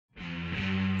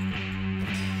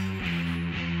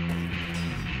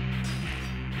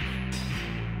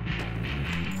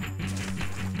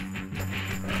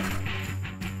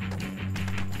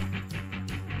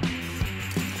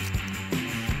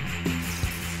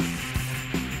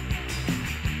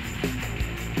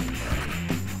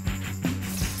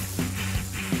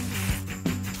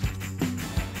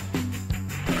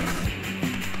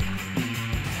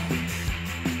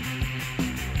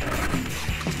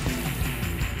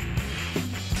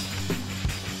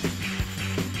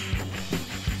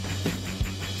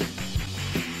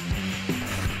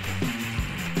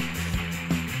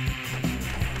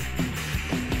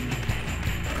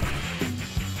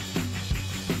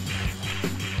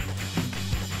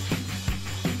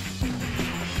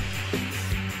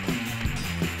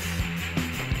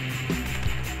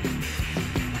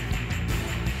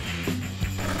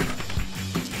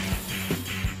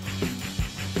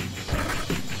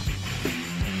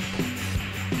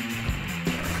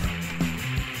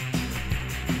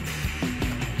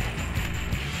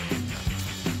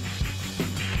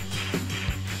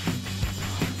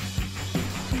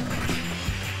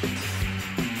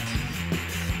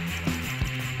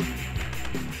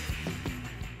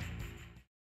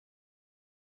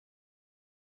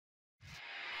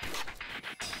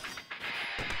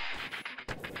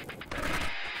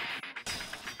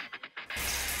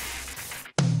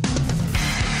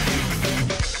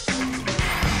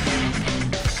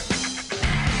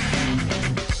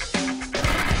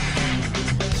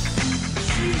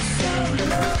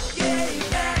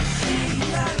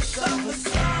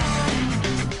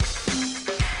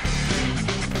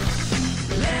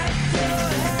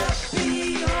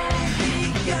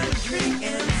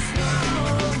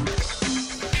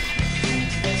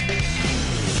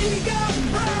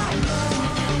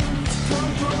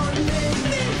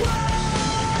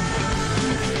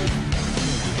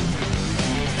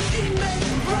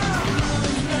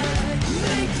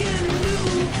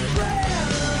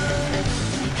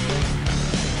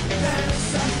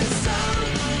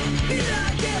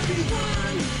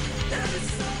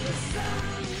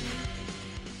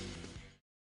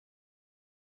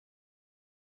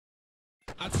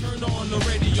I turn on the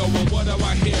radio and what do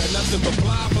I hear? Nothing but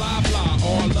blah, blah, blah,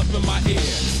 all up in my ear.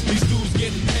 These dudes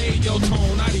getting paid, yo,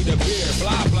 tone, I need a beer.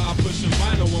 Blah, blah, pushing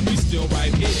vinyl when we still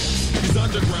right here. These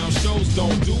underground shows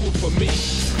don't do it for me.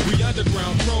 We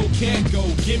underground pro can't go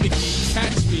gimmicky.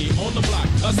 Catch me on the block,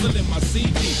 hustling my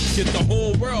CD. Get the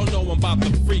whole world knowing about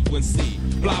the frequency.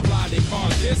 Blah, blah, they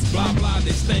cause this. Blah, blah,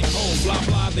 they stay home. Blah,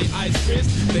 blah, they ice fist.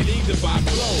 They need to buy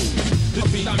clothes. The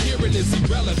beat I'm hearing is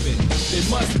irrelevant. They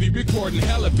must be recording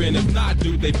hellabin'. If not,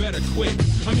 dude, they better quit.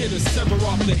 I'm here to sever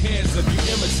off the heads of you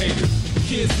imitators.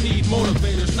 Kids need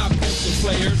motivators, not pencil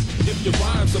players. If your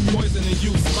rhymes are poison and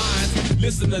use minds,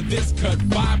 listen to this cut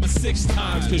 5 or 6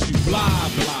 times, cause you blah,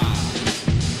 blah.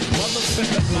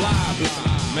 Motherfucker, blah,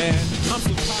 blah. Man, I'm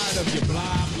so tired of your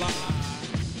blah, blah.